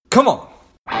Come on.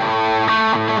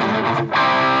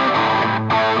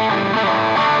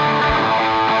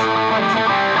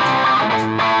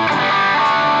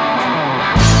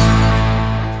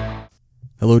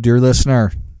 Hello, dear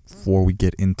listener. Before we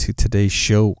get into today's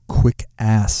show, quick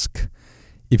ask.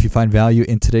 If you find value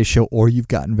in today's show or you've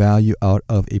gotten value out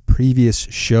of a previous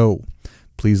show,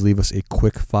 please leave us a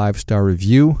quick 5-star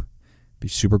review. Be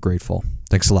super grateful.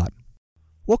 Thanks a lot.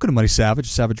 Welcome to Money Savage,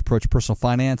 Savage Approach Personal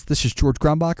Finance. This is George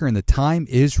Grumbacher, and the time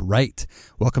is right.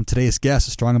 Welcome today's guest,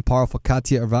 a strong and powerful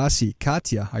Katya Arvasi.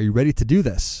 Katya, are you ready to do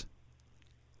this?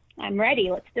 I'm ready.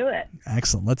 Let's do it.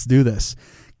 Excellent. Let's do this.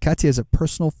 Katya is a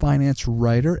personal finance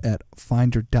writer at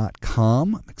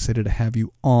Finder.com. I'm excited to have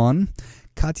you on.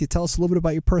 Katya, tell us a little bit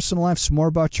about your personal life, some more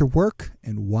about your work,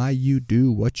 and why you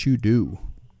do what you do.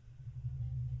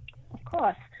 Of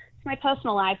course. My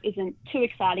personal life isn't too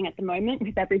exciting at the moment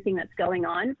with everything that's going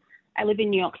on. I live in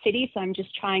New York City, so I'm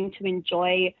just trying to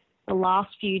enjoy the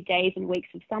last few days and weeks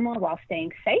of summer while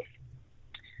staying safe.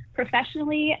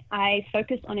 Professionally, I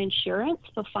focus on insurance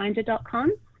for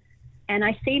Finder.com, and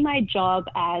I see my job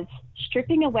as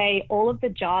stripping away all of the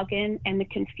jargon and the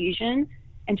confusion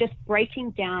and just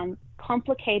breaking down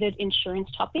complicated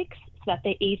insurance topics so that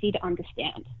they're easy to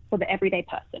understand for the everyday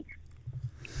person.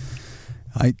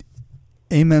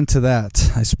 Amen to that.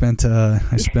 I spent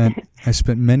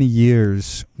many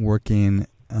years working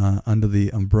under the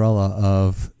umbrella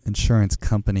of insurance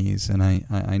companies, and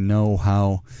I know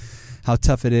how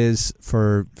tough it is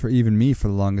for even me for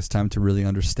the longest time to really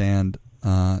understand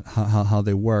how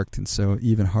they worked, and so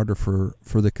even harder for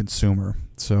the consumer.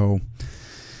 So,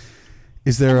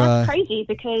 is there? That's crazy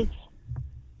because.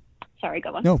 Sorry,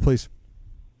 go on. No, please.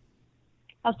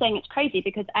 I was saying it's crazy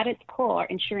because at its core,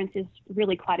 insurance is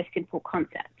really quite a simple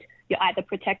concept. You're either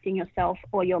protecting yourself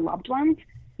or your loved ones,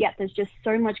 yet there's just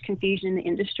so much confusion in the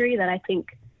industry that I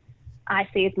think I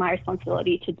see as my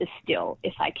responsibility to distill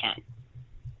if I can.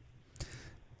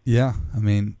 Yeah, I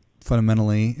mean,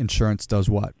 fundamentally, insurance does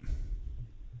what?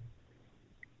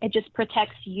 It just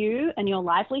protects you and your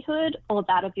livelihood or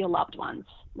that of your loved ones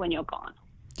when you're gone.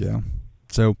 Yeah.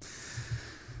 So,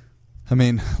 I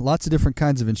mean, lots of different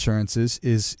kinds of insurances.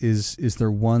 Is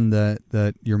there one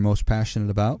that you're most passionate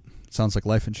about? Sounds like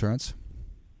life insurance.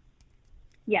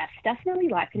 Yes, definitely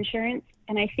life insurance.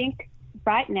 And I think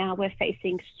right now we're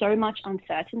facing so much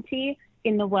uncertainty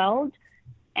in the world.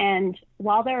 And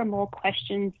while there are more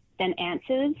questions than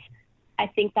answers, I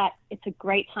think that it's a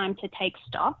great time to take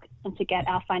stock and to get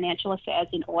our financial affairs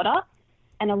in order.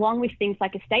 And along with things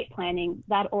like estate planning,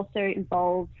 that also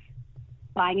involves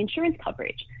buying insurance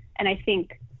coverage. And I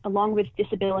think along with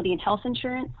disability and health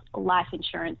insurance, life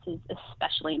insurance is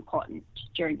especially important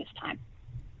during this time.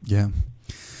 Yeah.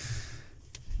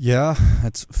 Yeah,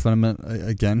 that's fundamental.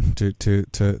 Again,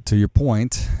 to your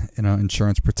point,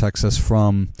 insurance protects us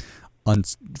from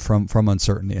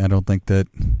uncertainty. I don't think that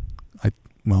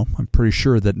I'm pretty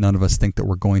sure that none of us think that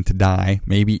we're going to die,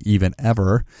 maybe even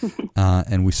ever,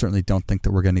 and we certainly don't think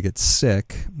that we're going to get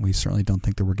sick. We certainly don't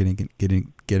think that we're going to get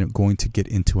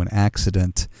into an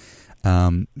accident.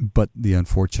 But the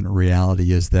unfortunate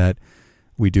reality is that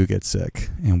we do get sick,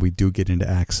 and we do get into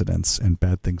accidents, and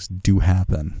bad things do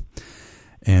happen.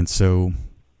 And so,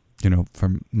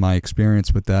 from my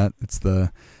experience with that, it's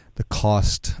the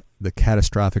cost, the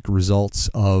catastrophic results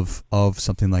of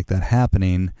something like that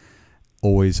happening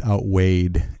always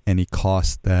outweighed any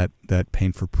cost that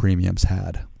paying for premiums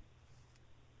had.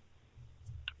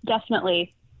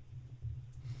 Definitely.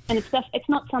 And it's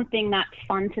not something that's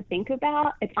fun to think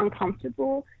about. It's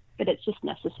uncomfortable, but it's just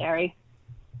necessary.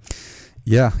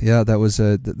 Yeah, that was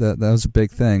a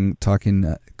big thing.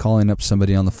 Calling up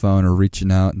somebody on the phone or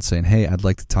reaching out and saying, "Hey, I'd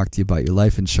like to talk to you about your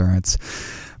life insurance."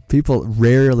 People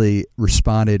rarely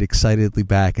responded excitedly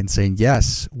back and saying,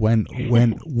 "Yes, when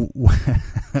can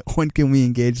we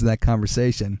engage in that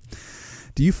conversation?"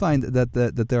 Do you find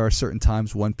that there are certain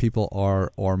times when people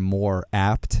are more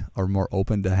apt or more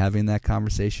open to having that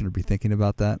conversation or be thinking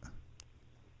about that?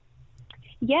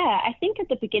 Yeah, I think at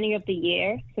the beginning of the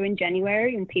year, so in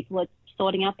January, when people are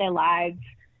sorting out their lives,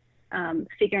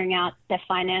 figuring out their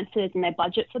finances and their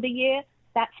budget for the year,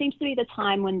 that seems to be the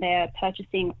time when they're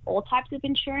purchasing all types of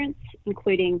insurance,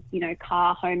 including,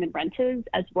 car, home, and renters,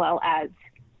 as well as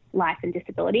life and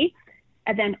disability.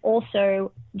 And then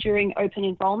also during open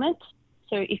enrollment.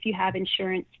 So if you have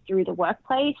insurance through the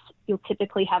workplace, you'll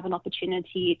typically have an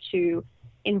opportunity to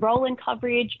enroll in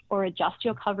coverage or adjust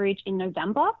your coverage in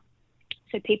November.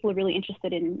 So people are really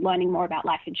interested in learning more about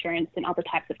life insurance and other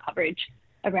types of coverage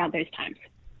around those times.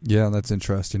 Yeah, that's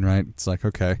interesting, right? It's like,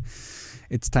 okay,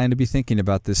 it's time to be thinking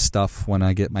about this stuff when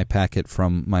I get my packet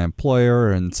from my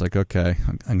employer, and it's like, okay,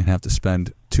 I'm going to have to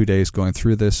spend 2 days going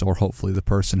through this, or hopefully the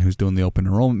person who's doing the open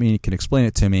enrollment meeting can explain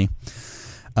it to me.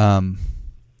 Do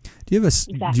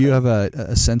you have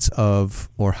a sense of,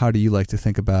 or how do you like to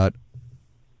think about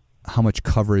how much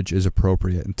coverage is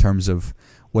appropriate in terms of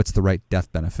what's the right death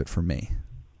benefit for me?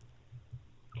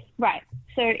 Right.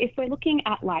 So if we're looking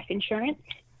at life insurance,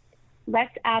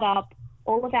 let's add up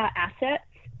all of our assets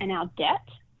and our debt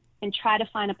and try to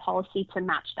find a policy to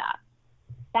match that.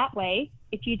 That way,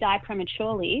 if you die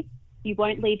prematurely, you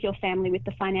won't leave your family with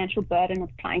the financial burden of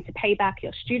trying to pay back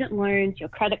your student loans, your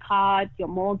credit cards, your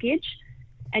mortgage,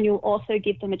 and you'll also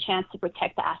give them a chance to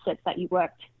protect the assets that you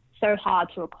worked so hard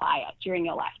to acquire during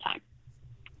your lifetime.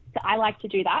 So I like to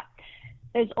do that.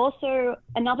 There's also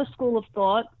another school of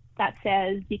thought that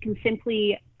says you can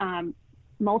simply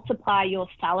multiply your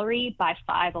salary by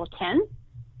 5 or 10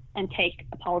 and take out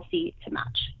a policy to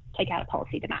match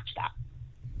that.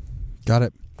 Got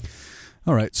it.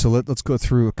 All right, so let's go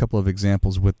through a couple of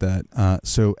examples with that.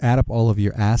 So add up all of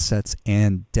your assets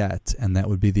and debt, and that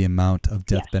would be the amount of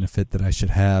death benefit that I should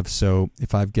have. So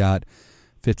if I've got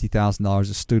 $50,000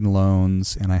 of student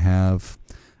loans and I have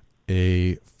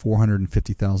a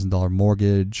 $450,000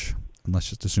 mortgage, and let's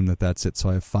just assume that that's it. So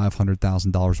I have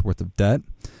 $500,000 worth of debt.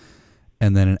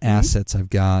 And then in assets, I've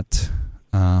got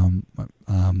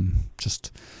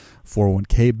just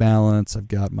 401k balance. I've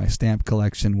got my stamp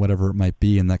collection, whatever it might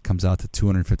be, and that comes out to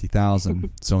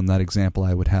 $250,000. So in that example,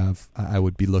 I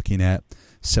would be looking at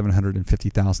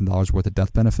 $750,000 worth of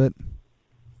death benefit.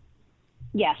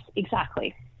 Yes,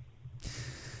 exactly.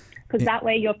 Because that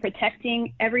way you're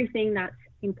protecting everything that's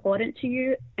important to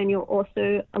you, and you're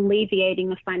also alleviating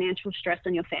the financial stress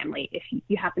on your family if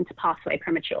you happen to pass away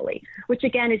prematurely, which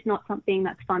again is not something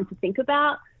that's fun to think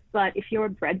about, but if you're a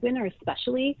breadwinner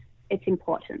especially, it's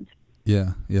important.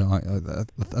 Yeah,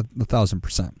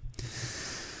 1,000%.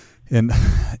 And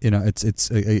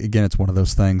it's one of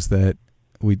those things that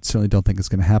we certainly don't think is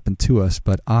going to happen to us,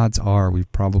 but odds are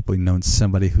we've probably known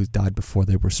somebody who's died before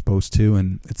they were supposed to,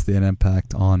 and it's the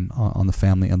impact on the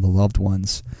family and the loved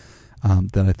ones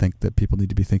that I think that people need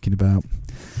to be thinking about.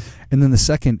 And then the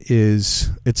second is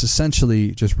it's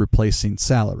essentially just replacing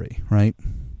salary, right?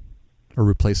 Or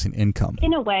replacing income.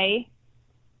 In a way,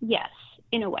 yes,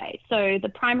 in a way. So the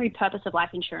primary purpose of life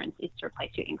insurance is to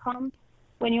replace your income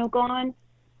when you're gone,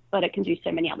 but it can do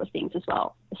so many other things as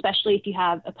well, especially if you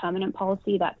have a permanent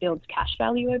policy that builds cash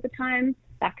value over time.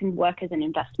 That can work as an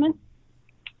investment.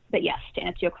 But yes, to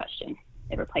answer your question,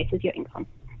 it replaces your income.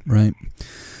 Right.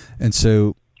 And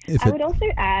so I would also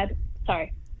add,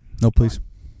 sorry. No, please.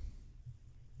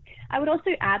 I would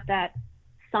also add that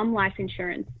some life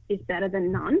insurance is better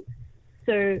than none.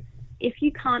 So if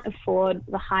you can't afford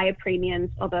the higher premiums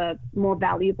of a more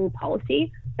valuable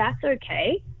policy, that's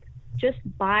okay. Just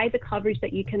buy the coverage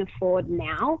that you can afford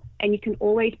now, and you can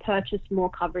always purchase more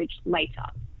coverage later.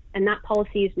 And that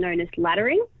policy is known as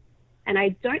laddering. And I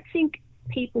don't think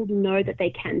people know that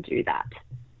they can do that.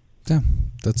 Yeah,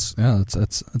 that's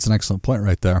an excellent point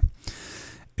right there.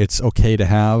 It's okay to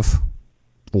have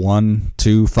 1,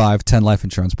 2, 5, 10 life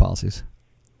insurance policies.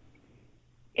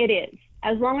 It is,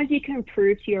 as long as you can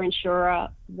prove to your insurer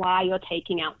why you're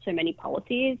taking out so many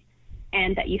policies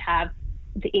and that you have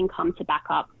the income to back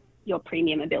up your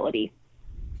premium ability.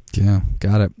 Yeah,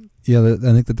 got it. Yeah,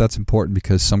 I think that's important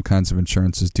because some kinds of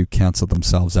insurances do cancel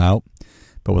themselves out.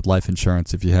 But with life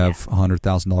insurance, if you have a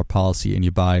 $100,000 policy and you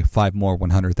buy 5 more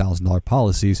 $100,000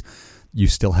 policies, you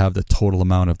still have the total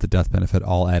amount of the death benefit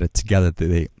all added together.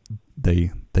 They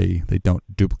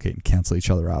don't duplicate and cancel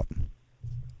each other out.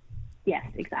 Yes,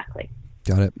 exactly.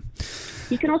 Got it.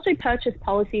 You can also purchase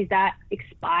policies that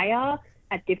expire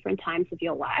at different times of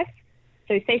your life.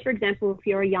 So say, for example, if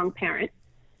you're a young parent,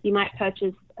 you might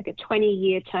purchase like a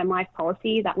 20-year term life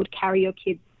policy that would carry your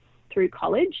kids through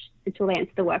college until they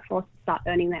enter the workforce and start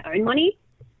earning their own money.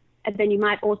 And then you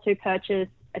might also purchase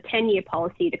a 10-year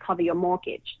policy to cover your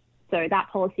mortgage. So that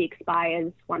policy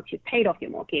expires once you've paid off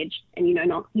your mortgage, and you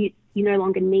no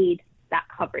longer need that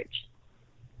coverage.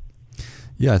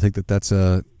 Yeah, I think that's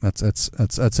an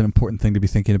important thing to be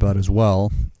thinking about as well.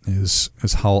 Is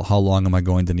how long am I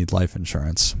going to need life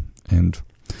insurance? And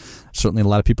certainly a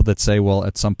lot of people that say, well,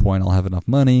 at some point I'll have enough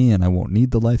money and I won't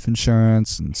need the life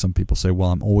insurance. And some people say,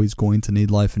 well, I'm always going to need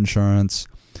life insurance.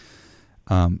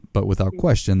 But without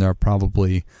question, there are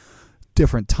probably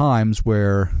different times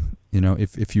where,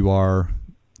 if you are,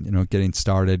 getting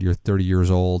started, you're 30 years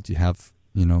old, you have,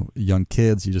 young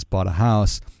kids, you just bought a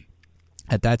house.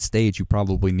 At that stage, you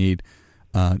probably need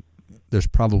there's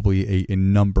probably a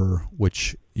number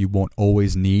which you won't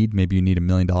always need. Maybe you need $1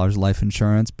 million life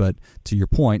insurance, but to your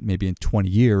point, maybe in 20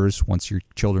 years, once your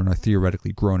children are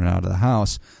theoretically grown and out of the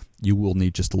house, you will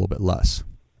need just a little bit less.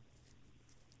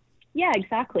 Yeah,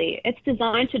 exactly. It's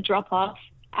designed to drop off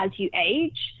as you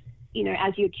age.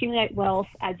 As you accumulate wealth,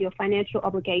 as your financial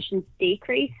obligations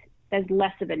decrease, there's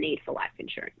less of a need for life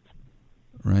insurance.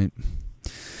 Right.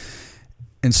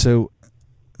 And so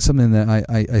something that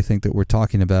I think that we're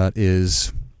talking about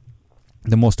is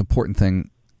the most important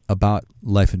thing about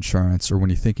life insurance, or when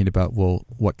you're thinking about, well,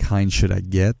 what kind should I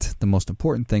get? The most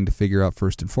important thing to figure out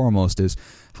first and foremost is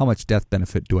how much death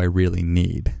benefit do I really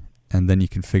need? And then you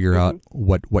can figure out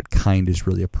what kind is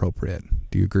really appropriate.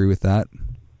 Do you agree with that?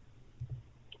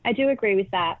 I do agree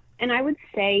with that. And I would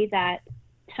say that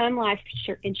term life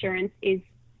insurance is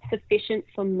sufficient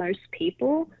for most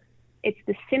people. It's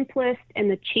the simplest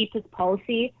and the cheapest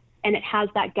policy, and it has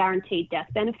that guaranteed death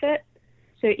benefit.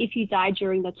 So if you die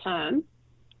during the term,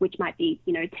 which might be,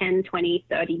 10, 20,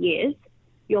 30 years,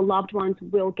 your loved ones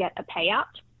will get a payout.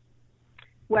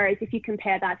 Whereas if you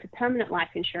compare that to permanent life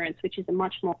insurance, which is a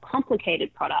much more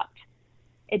complicated product,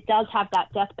 it does have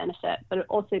that death benefit, but it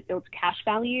also builds cash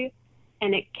value,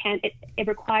 and it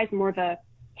requires more of a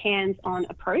hands-on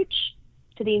approach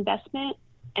to the investment,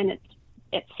 and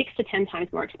it's 6 to 10 times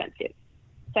more expensive.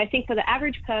 So I think for the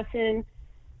average person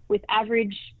with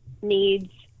average needs,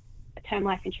 a term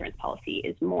life insurance policy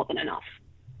is more than enough.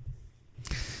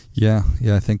 Yeah,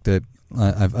 I think that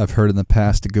I've heard in the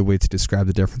past a good way to describe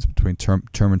the difference between term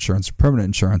insurance and permanent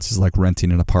insurance is like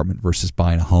renting an apartment versus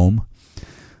buying a home.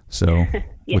 So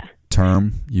yeah. With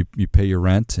term, you pay your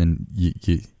rent and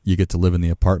you get to live in the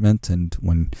apartment, and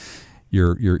when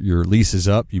your lease is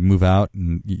up, you move out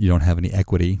and you don't have any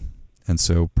equity. And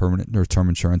so permanent or term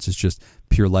insurance is just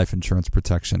pure life insurance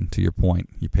protection. To your point,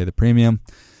 you pay the premium.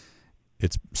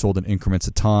 It's sold in increments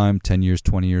of time, 10 years,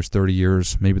 20 years, 30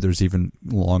 years. Maybe there's even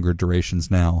longer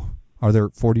durations now. Are there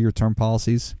 40-year term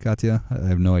policies, Katya? I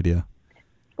have no idea.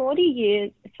 40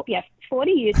 years, yeah,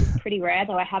 40 years is pretty rare,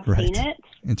 though I have seen it.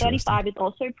 35 is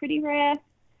also pretty rare.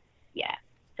 Yeah.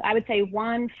 So I would say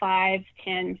 1, 5,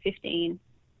 10, 15,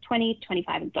 20,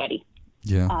 25, and 30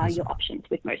 are your options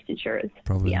with most insurers.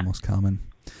 Probably the most common.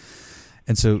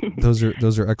 And so those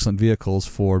are excellent vehicles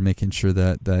for making sure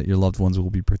that your loved ones will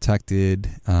be protected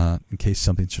in case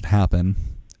something should happen.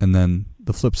 And then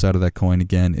the flip side of that coin,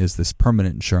 again, is this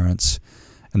permanent insurance.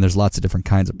 And there's lots of different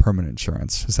kinds of permanent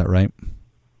insurance. Is that right?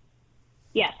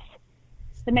 Yes.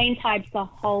 The main types are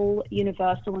whole,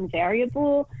 universal, and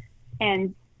variable.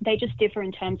 And they just differ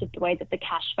in terms of the way that the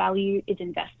cash value is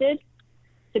invested.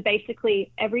 So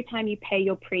basically, every time you pay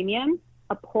your premium,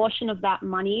 a portion of that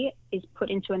money is put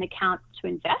into an account to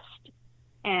invest.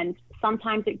 And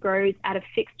sometimes it grows at a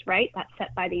fixed rate that's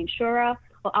set by the insurer,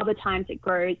 or other times it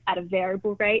grows at a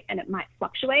variable rate and it might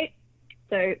fluctuate.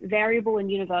 So variable and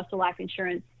universal life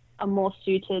insurance are more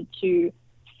suited to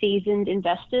seasoned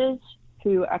investors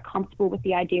who are comfortable with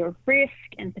the idea of risk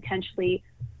and potentially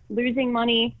losing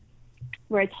money,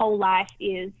 whereas whole life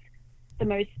is the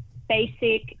most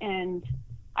basic and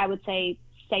I would say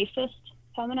safest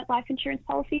permanent life insurance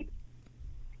policy.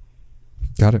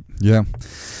 Got it. Yeah.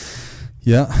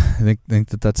 I think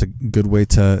that's a good way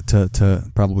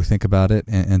to probably think about it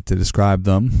and to describe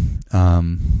them.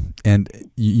 And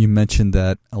you mentioned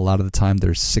that a lot of the time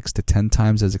they're 6 to 10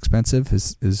 times as expensive.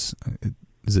 Is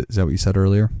that what you said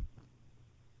earlier?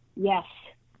 Yes,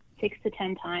 6 to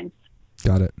 10 times.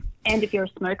 Got it. And if you're a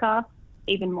smoker,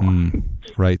 even more.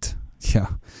 Right. Yeah.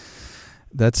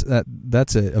 That's a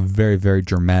very, very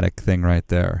dramatic thing right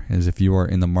there, is if you are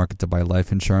in the market to buy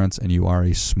life insurance and you are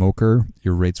a smoker,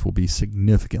 your rates will be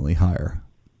significantly higher.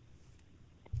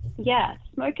 Yeah,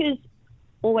 smokers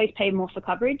always pay more for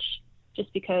coverage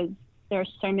just because there are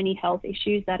so many health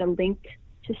issues that are linked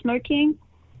to smoking,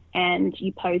 and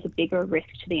you pose a bigger risk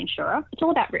to the insurer. It's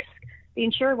all about risk. The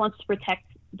insurer wants to protect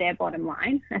their bottom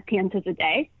line at the end of the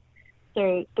day.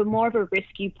 So the more of a risk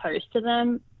you pose to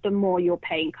them, the more you're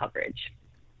paying coverage.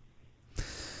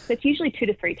 So it's usually 2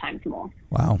 to 3 times more.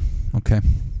 Wow. Okay.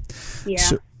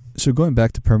 Yeah. So going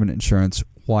back to permanent insurance,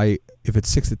 why, if it's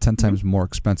 6 to 10 times more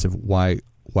expensive, why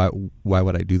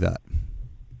would I do that?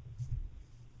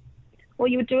 Well,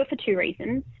 you would do it for 2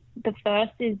 reasons. The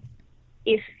first is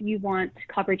if you want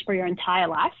coverage for your entire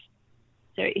life.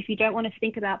 So if you don't want to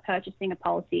think about purchasing a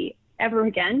policy ever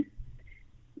again,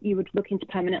 you would look into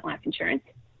permanent life insurance.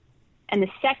 And the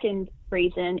second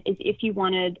reason is if you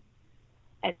wanted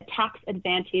a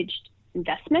tax-advantaged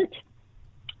investment.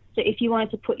 So if you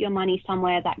wanted to put your money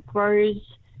somewhere that grows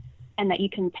and that you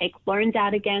can take loans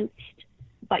out against,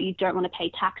 but you don't want to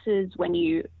pay taxes when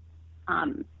you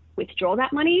withdraw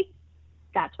that money,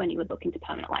 that's when you would look into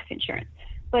permanent life insurance.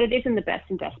 But it isn't the best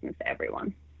investment for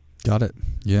everyone. Got it.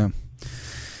 Yeah.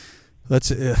 I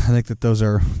think that those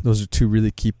are two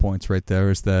really key points right there,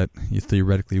 is that you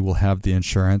theoretically will have the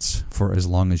insurance for as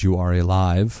long as you are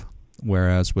alive,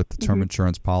 whereas with the term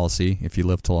insurance policy, if you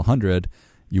live till 100,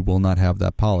 you will not have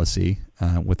that policy.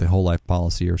 With a whole life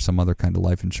policy or some other kind of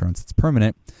life insurance that's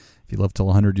permanent, if you live till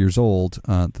 100 years old,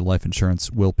 the life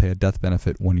insurance will pay a death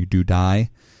benefit when you do die.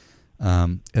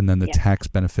 And then the tax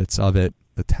benefits of it,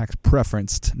 the tax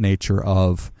preferenced nature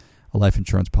of a life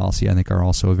insurance policy, I think are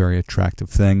also a very attractive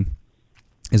thing.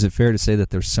 Is it fair to say that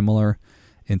they're similar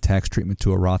in tax treatment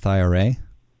to a Roth IRA?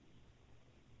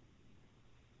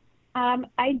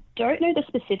 I don't know the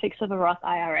specifics of a Roth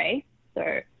IRA,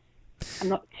 so I'm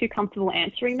not too comfortable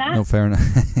answering that. No, fair enough.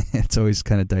 It's always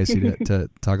kind of dicey to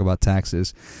talk about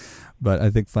taxes, but I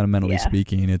think fundamentally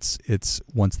speaking, it's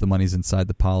once the money's inside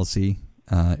the policy,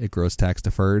 it grows tax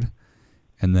deferred,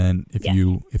 and then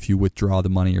if you withdraw the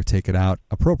money or take it out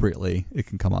appropriately, it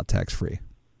can come out tax free.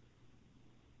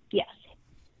 Yes.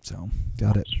 So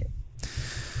got it. True.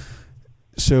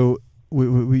 So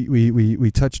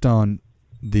we touched on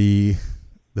the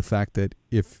fact that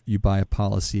if you buy a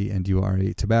policy and you are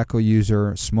a tobacco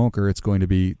user, smoker, it's going to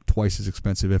be twice as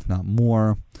expensive, if not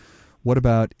more. What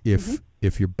about if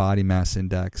your body mass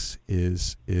index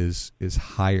is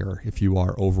higher, if you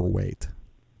are overweight?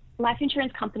 Life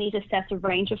insurance companies assess a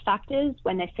range of factors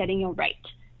when they're setting your rate,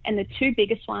 and the two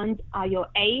biggest ones are your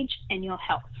age and your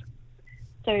health.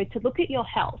 So to look at your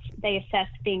health, they assess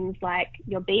things like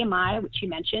your BMI, which you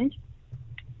mentioned.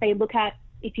 They look at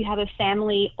if you have a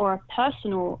family or a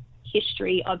personal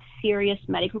history of serious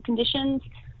medical conditions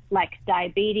like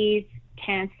diabetes,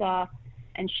 cancer,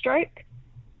 and stroke.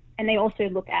 And they also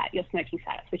look at your smoking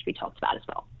status, which we talked about as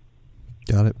well.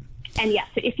 Got it. And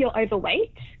so if you're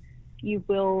overweight, you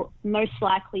will most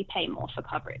likely pay more for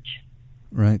coverage.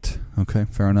 Right. Okay.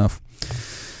 Fair enough.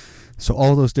 So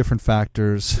all those different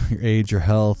factors, your age, your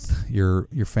health, your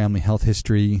family health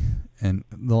history, and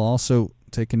they'll also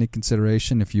take into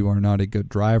consideration if you are not a good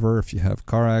driver, if you have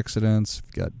car accidents, if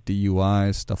you've got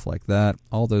DUIs, stuff like that.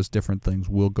 All those different things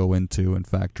will go into and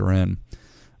factor in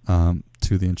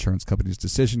to the insurance company's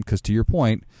decision, because to your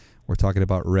point, we're talking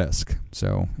about risk.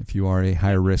 So if you are a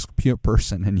high-risk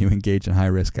person and you engage in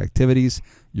high-risk activities,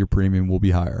 your premium will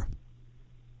be higher.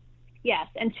 Yes,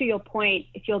 and to your point,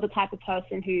 if you're the type of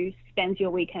person who spends your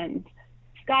weekends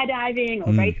skydiving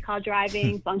or race car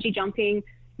driving, bungee jumping,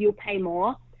 you'll pay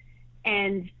more.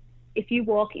 And if you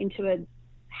walk into a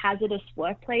hazardous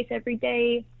workplace every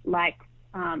day, like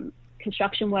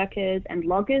construction workers and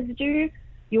loggers do,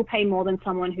 you'll pay more than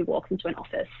someone who walks into an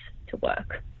office to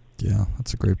work. Yeah,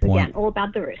 that's a great point. Again, all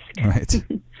about the risk. Right.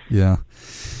 Yeah.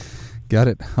 Got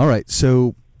it. All right.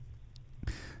 So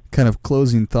kind of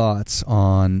closing thoughts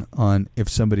on if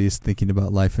somebody is thinking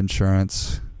about life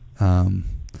insurance.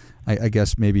 I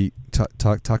guess maybe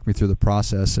talk me through the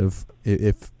process of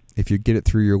if you get it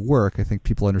through your work. I think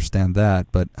people understand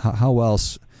that, but how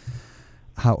else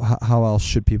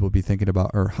should people be thinking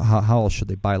about, or how else should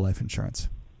they buy life insurance?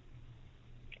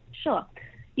 Sure.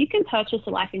 You can purchase a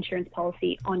life insurance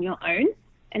policy on your own,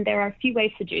 and there are a few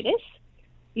ways to do this.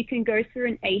 You can go through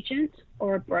an agent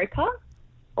or a broker,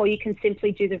 or you can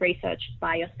simply do the research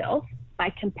by yourself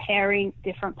by comparing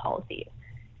different policies.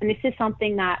 And this is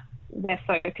something that we're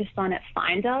focused on at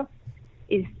Finder,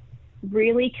 is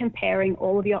really comparing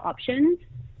all of your options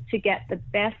to get the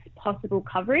best possible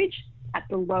coverage at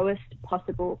the lowest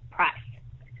possible price.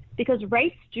 Because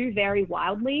rates do vary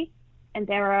wildly, and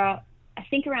there are, I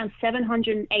think, around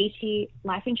 780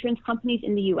 life insurance companies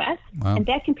in the US, Wow. and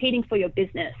they're competing for your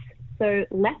business. So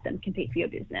let them compete for your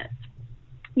business.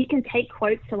 You can take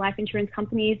quotes to life insurance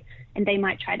companies, and they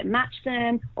might try to match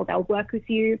them, or they'll work with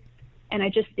you. And I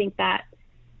just think that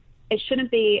it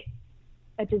shouldn't be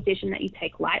a decision that you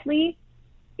take lightly.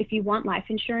 If you want life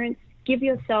insurance, give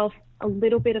yourself a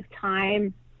little bit of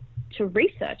time to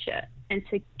research it and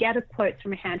to get a quote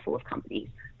from a handful of companies,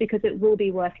 because it will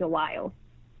be worth your while.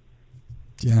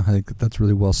 Yeah, I think that's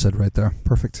really well said right there.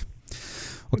 Perfect.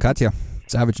 Well, Katya,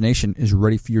 Savage Nation is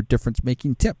ready for your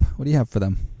difference-making tip. What do you have for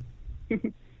them?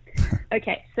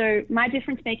 Okay, so my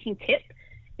difference-making tip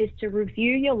is to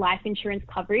review your life insurance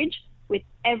coverage with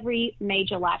every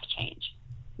major life change,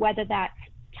 whether that's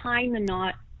tying the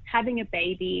knot, having a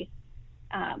baby,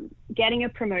 getting a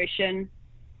promotion.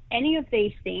 Any of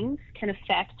these things can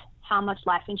affect how much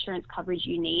life insurance coverage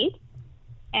you need.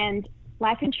 And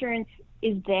life insurance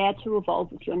is there to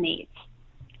evolve with your needs.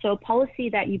 So a policy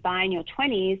that you buy in your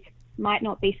 20s might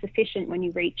not be sufficient when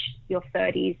you reach your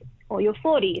 30s or your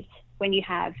 40s, when you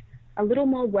have a little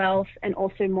more wealth, and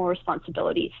also more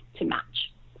responsibilities to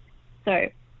match. So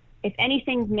if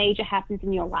anything major happens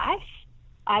in your life,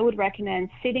 I would recommend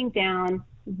sitting down,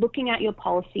 looking at your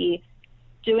policy,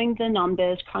 doing the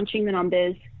numbers, crunching the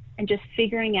numbers, and just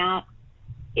figuring out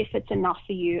if it's enough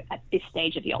for you at this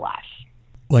stage of your life.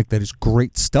 Like, that is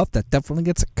great stuff. That definitely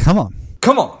gets it. Come on.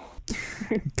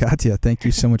 Katya, thank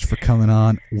you so much for coming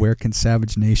on. Where can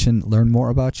Savage Nation learn more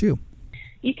about you?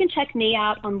 You can check me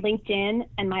out on LinkedIn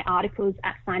and my articles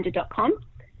at finder.com.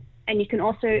 And you can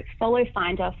also follow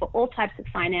Finder for all types of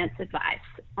finance advice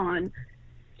on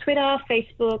Twitter,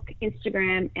 Facebook,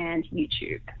 Instagram, and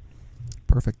YouTube.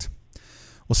 Perfect.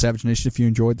 Well, Savage Nation, if you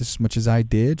enjoyed this as much as I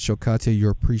did, show Katya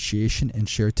your appreciation and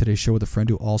share today's show with a friend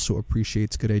who also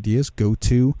appreciates good ideas. Go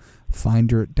to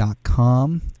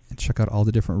finder.com and check out all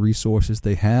the different resources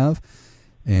they have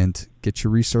and get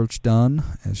your research done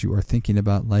as you are thinking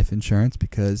about life insurance,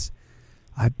 because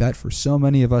I bet for so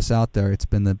many of us out there, it's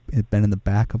been in the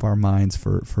back of our minds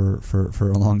for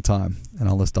a long time. And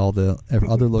I'll list all the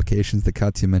other locations that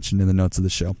Katya mentioned in the notes of the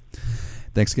show.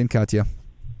 Thanks again, Katya.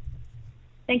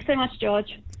 Thanks so much,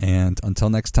 George. And until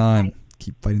next time,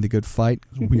 keep fighting the good fight.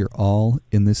 We are all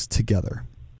in this together.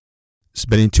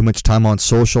 Spending too much time on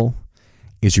social?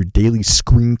 Is your daily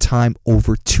screen time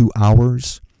over 2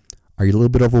 hours? Are you a little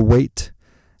bit overweight?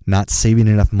 Not saving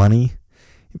enough money?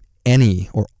 If any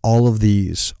or all of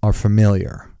these are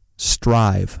familiar,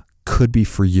 Strive could be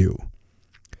for you.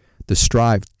 The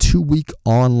Strive 2-week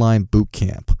online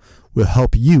bootcamp will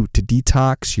help you to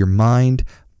detox your mind,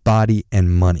 body,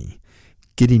 and money,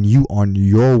 getting you on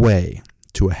your way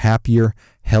to a happier,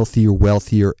 healthier,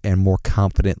 wealthier, and more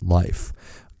confident life.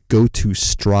 Go to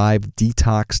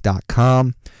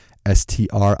strivedetox.com,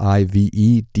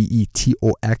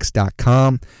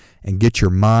 strivedetox.com, and get your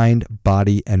mind,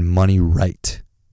 body, and money right.